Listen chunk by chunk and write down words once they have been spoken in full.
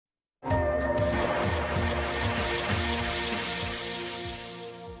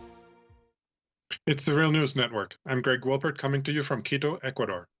It's the Real News Network. I'm Greg Wilpert coming to you from Quito,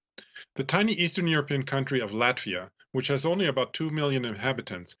 Ecuador. The tiny Eastern European country of Latvia, which has only about 2 million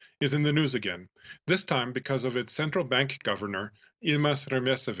inhabitants, is in the news again, this time because of its central bank governor, Ilmars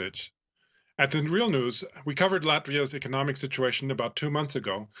Rimsevics. At the Real News, we covered Latvia's economic situation about 2 months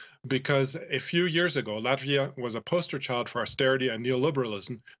ago because a few years ago, Latvia was a poster child for austerity and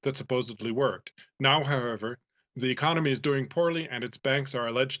neoliberalism that supposedly worked. Now, however, the economy is doing poorly and its banks are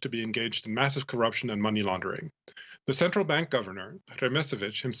alleged to be engaged in massive corruption and money laundering. The central bank governor,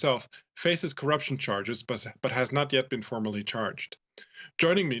 Rimsevics himself, faces corruption charges but has not yet been formally charged.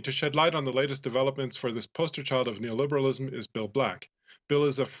 Joining me to shed light on the latest developments for this poster child of neoliberalism is Bill Black. Bill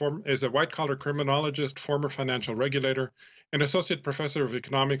is a white-collar criminologist, former financial regulator, and associate professor of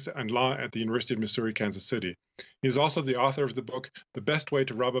economics and law at the University of Missouri, Kansas City. He is also the author of the book, The Best Way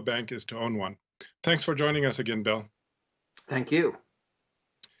to Rob a Bank is to Own One. Thanks for joining us again, Bill. Thank you.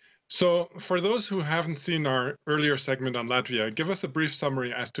 So for those who haven't seen our earlier segment on Latvia, give us a brief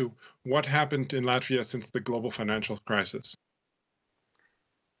summary as to what happened in Latvia since the global financial crisis.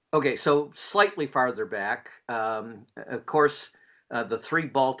 Okay, so slightly farther back, of course, the three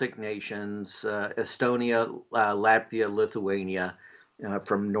Baltic nations, Estonia, Latvia, Lithuania,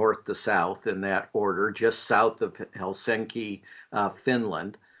 from north to south in that order, just south of Helsinki,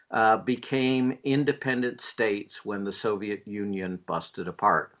 Finland, became independent states when the Soviet Union busted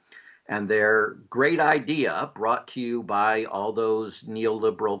apart. And their great idea, brought to you by all those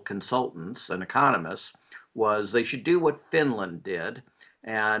neoliberal consultants and economists, was they should do what Finland did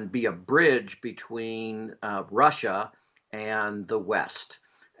and be a bridge between Russia and the West.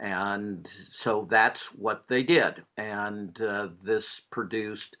 And so that's what they did. And this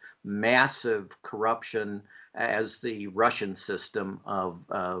produced massive corruption as the Russian system of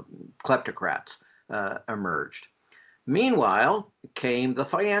kleptocrats emerged. Meanwhile, came the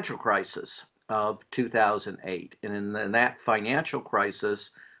financial crisis of 2008. And in that financial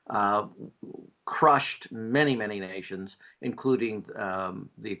crisis, crushed many, many nations, including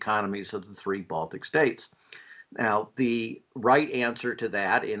the economies of the three Baltic states. Now, the right answer to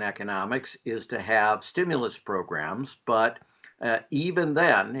that in economics is to have stimulus programs, but even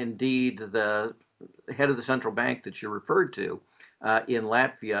then, indeed, the head of the central bank that you referred to in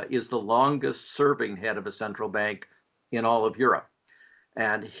Latvia is the longest serving head of a central bank in all of Europe.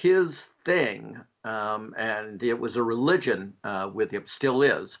 And his thing, and it was a religion with him, still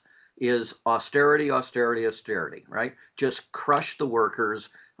is austerity, austerity, austerity, right? Just crush the workers,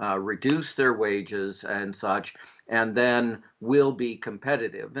 reduce their wages and such, and then we'll be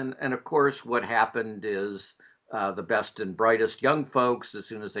competitive. And of course, what happened is the best and brightest young folks, as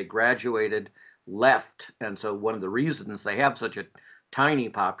soon as they graduated, left. And so one of the reasons they have such a tiny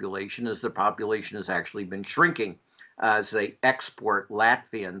population is the population has actually been shrinking as they export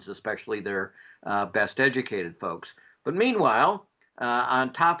Latvians, especially their best educated folks. But meanwhile,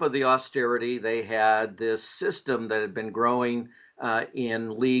 on top of the austerity, they had this system that had been growing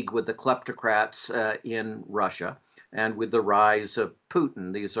in league with the kleptocrats in Russia and with the rise of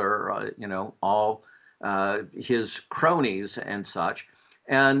Putin. These are, all his cronies and such.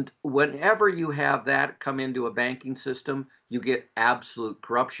 And whenever you have that come into a banking system, you get absolute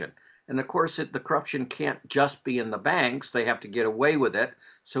corruption. And of course, the corruption can't just be in the banks. They have to get away with it.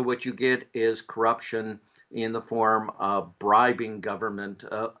 So what you get is corruption in the form of bribing government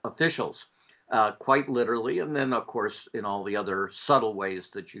officials, quite literally. And then, of course, in all the other subtle ways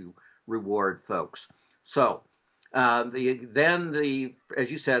that you reward folks. So as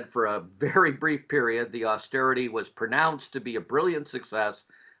you said, for a very brief period, the austerity was pronounced to be a brilliant success.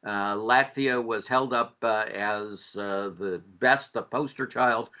 Latvia was held up as the poster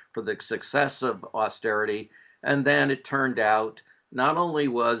child for the success of austerity. And then it turned out not only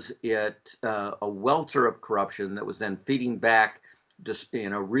was it a welter of corruption that was then feeding back, just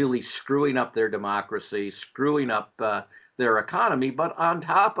really screwing up their democracy, screwing up their economy, but on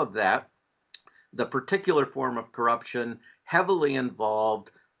top of that, the particular form of corruption heavily involved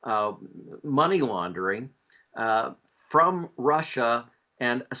money laundering from Russia,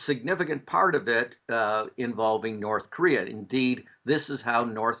 and a significant part of it involving North Korea. Indeed, this is how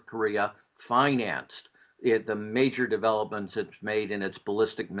North Korea financed the major developments it's made in its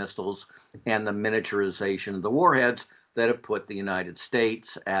ballistic missiles and the miniaturization of the warheads that have put the United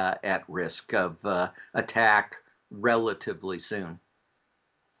States at risk of attack relatively soon.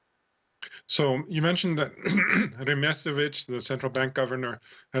 So you mentioned that Rimsevics, the central bank governor,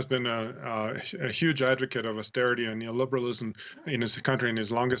 has been a huge advocate of austerity and neoliberalism in his country and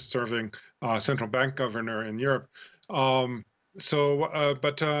his longest serving central bank governor in Europe. So,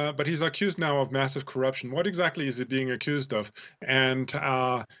 but he's accused now of massive corruption. What exactly is he being accused of, and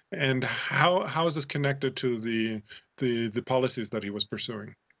how is this connected to the policies that he was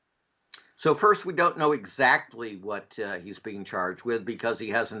pursuing? So first, we don't know exactly what he's being charged with because he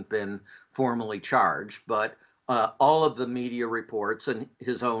hasn't been formally charged. But all of the media reports and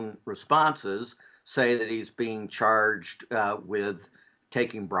his own responses say that he's being charged with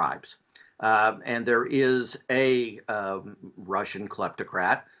taking bribes. And there is a Russian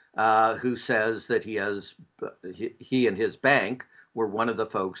kleptocrat who says that he and his bank were one of the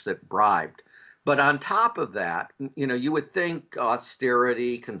folks that bribed. But on top of that, you would think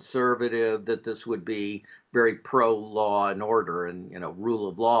austerity, conservative, that this would be very pro law and order and, rule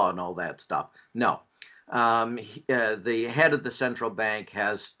of law and all that stuff. No. The head of the central bank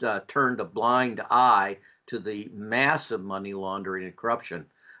has turned a blind eye to the massive money laundering and corruption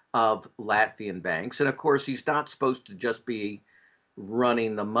of Latvian banks. And of course, he's not supposed to just be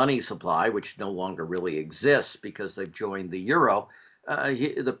running the money supply, which no longer really exists because they've joined the euro.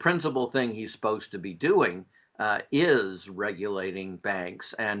 The principal thing he's supposed to be doing is regulating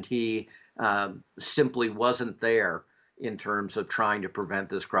banks, and he simply wasn't there in terms of trying to prevent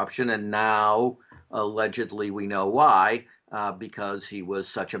this corruption. And now, allegedly, we know why, because he was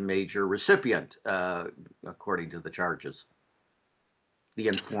such a major recipient, according to the charges, the So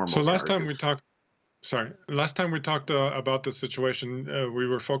informal last time we charges. talked. Sorry. Last time we talked about the situation, we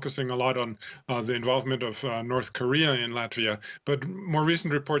were focusing a lot on the involvement of North Korea in Latvia, but more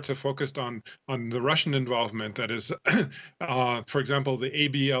recent reports have focused on the Russian involvement. That is, for example, the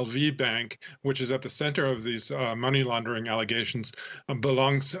ABLV bank, which is at the center of these money laundering allegations,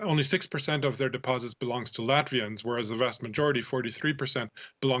 belongs only 6% of their deposits belongs to Latvians, whereas the vast majority, 43%,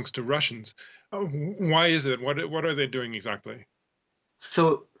 belongs to Russians. Why is it? What are they doing exactly?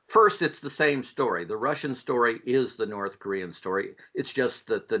 So first, it's the same story. The Russian story is the North Korean story. It's just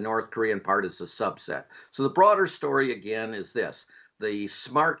that the North Korean part is a subset. So the broader story, again, is this. The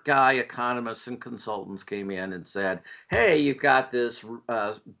smart guy economists and consultants came in and said, hey, you've got this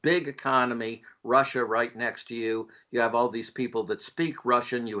big economy, Russia right next to you. You have all these people that speak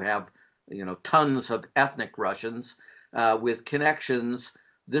Russian. You have, tons of ethnic Russians with connections.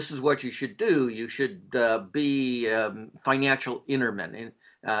 This is what you should do. You should be financial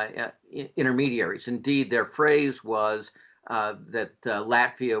intermediaries. Indeed, their phrase was that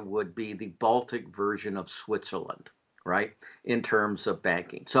Latvia would be the Baltic version of Switzerland, right, in terms of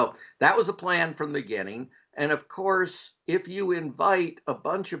banking. So that was a plan from the beginning. And of course, if you invite a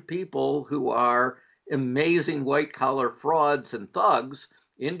bunch of people who are amazing white collar frauds and thugs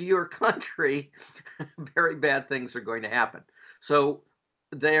into your country, very bad things are going to happen. So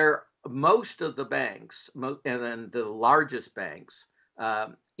there, most of the banks, and then the largest banks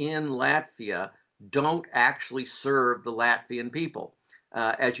in Latvia don't actually serve the Latvian people.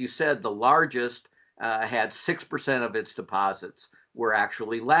 As you said, the largest had 6% of its deposits were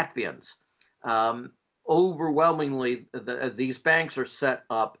actually Latvians. Overwhelmingly, these banks are set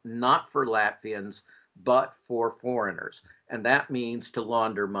up not for Latvians, but for foreigners. And that means to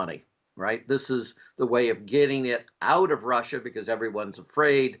launder money, right? This is the way of getting it out of Russia because everyone's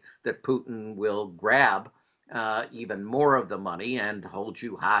afraid that Putin will grab even more of the money and hold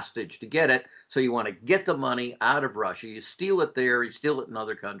you hostage to get it. So you want to get the money out of Russia. You steal it there, you steal it in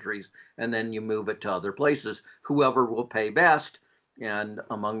other countries, and then you move it to other places. Whoever will pay best. And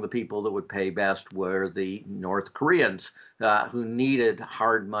among the people that would pay best were the North Koreans who needed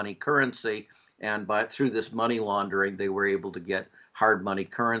hard money currency. And through this money laundering, they were able to get hard money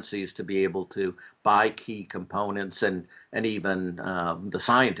currencies to be able to buy key components and even the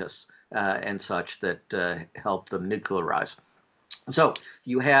scientists and such that help them nuclearize. So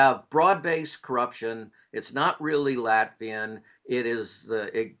you have broad-based corruption. It's not really Latvian. It is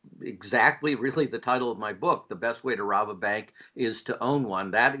exactly really the title of my book. The best way to rob a bank is to own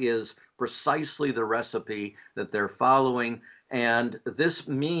one. That is precisely the recipe that they're following. And this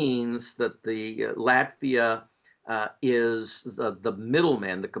means that the Latvia is the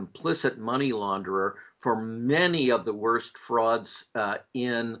middleman, the complicit money launderer for many of the worst frauds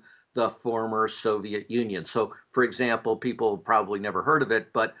in the former Soviet Union. So, for example, people probably never heard of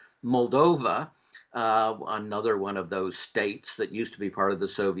it, but Moldova, another one of those states that used to be part of the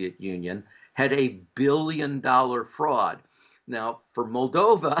Soviet Union, had $1 billion fraud. Now, for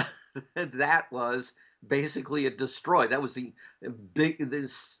Moldova, that was basically a destroy. That was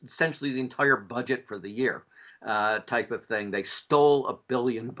essentially the entire budget for the year type of thing. They stole $1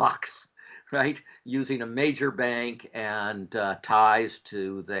 billion, right, using a major bank and ties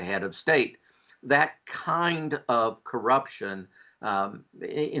to the head of state. That kind of corruption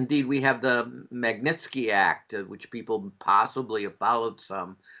Indeed, we have the Magnitsky Act, which people possibly have followed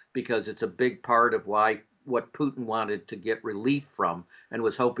some because it's a big part of what Putin wanted to get relief from and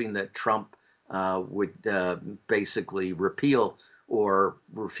was hoping that Trump would basically repeal or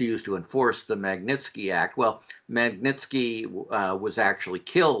refuse to enforce the Magnitsky Act. Well, Magnitsky was actually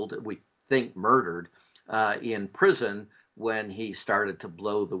killed, we think murdered, in prison when he started to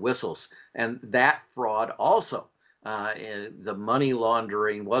blow the whistles. And that fraud also, the money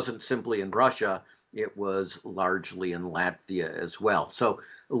laundering wasn't simply in Russia, it was largely in Latvia as well. So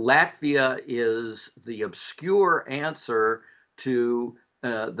Latvia is the obscure answer to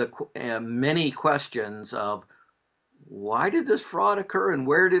the many questions of why did this fraud occur and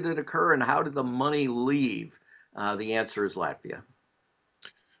where did it occur and how did the money leave? The answer is Latvia.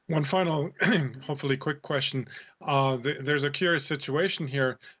 One final, hopefully quick question. There's a curious situation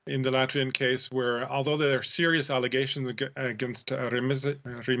here in the Latvian case where, although there are serious allegations against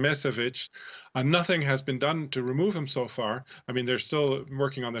Rimsevics, nothing has been done to remove him so far. I mean, they're still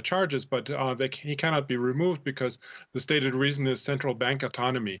working on the charges, but he cannot be removed because the stated reason is central bank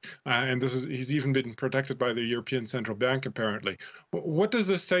autonomy. And he's even been protected by the European Central Bank, apparently. What does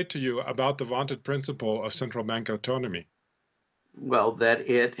this say to you about the vaunted principle of central bank autonomy? Well, that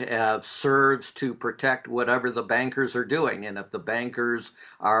it serves to protect whatever the bankers are doing. And if the bankers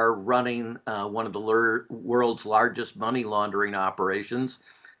are running one of the world's largest money laundering operations,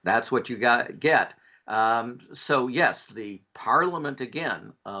 that's what you get. So yes, the parliament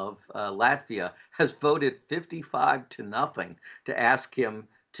again of Latvia has voted 55-0 to ask him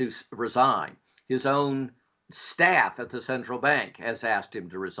to resign. His own staff at the central bank has asked him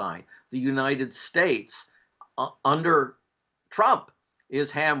to resign. The United States, under Trump, is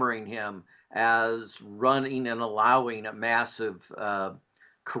hammering him as running and allowing a massive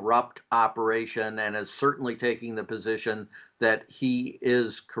corrupt operation and is certainly taking the position that he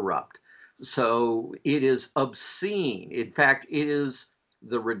is corrupt. So it is obscene. In fact, it is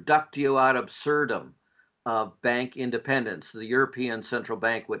the reductio ad absurdum of bank independence. The European Central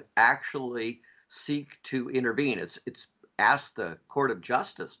Bank would actually seek to intervene. It's asked the Court of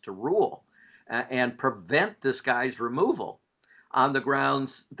Justice to rule and prevent this guy's removal on the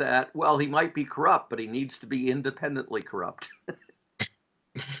grounds that, well, he might be corrupt, but he needs to be independently corrupt.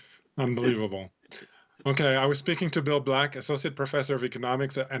 Unbelievable. Okay, I was speaking to Bill Black, Associate Professor of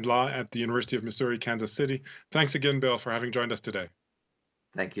Economics and Law at the University of Missouri, Kansas City. Thanks again, Bill, for having joined us today.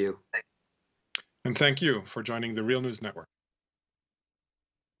 Thank you. And thank you for joining the Real News Network.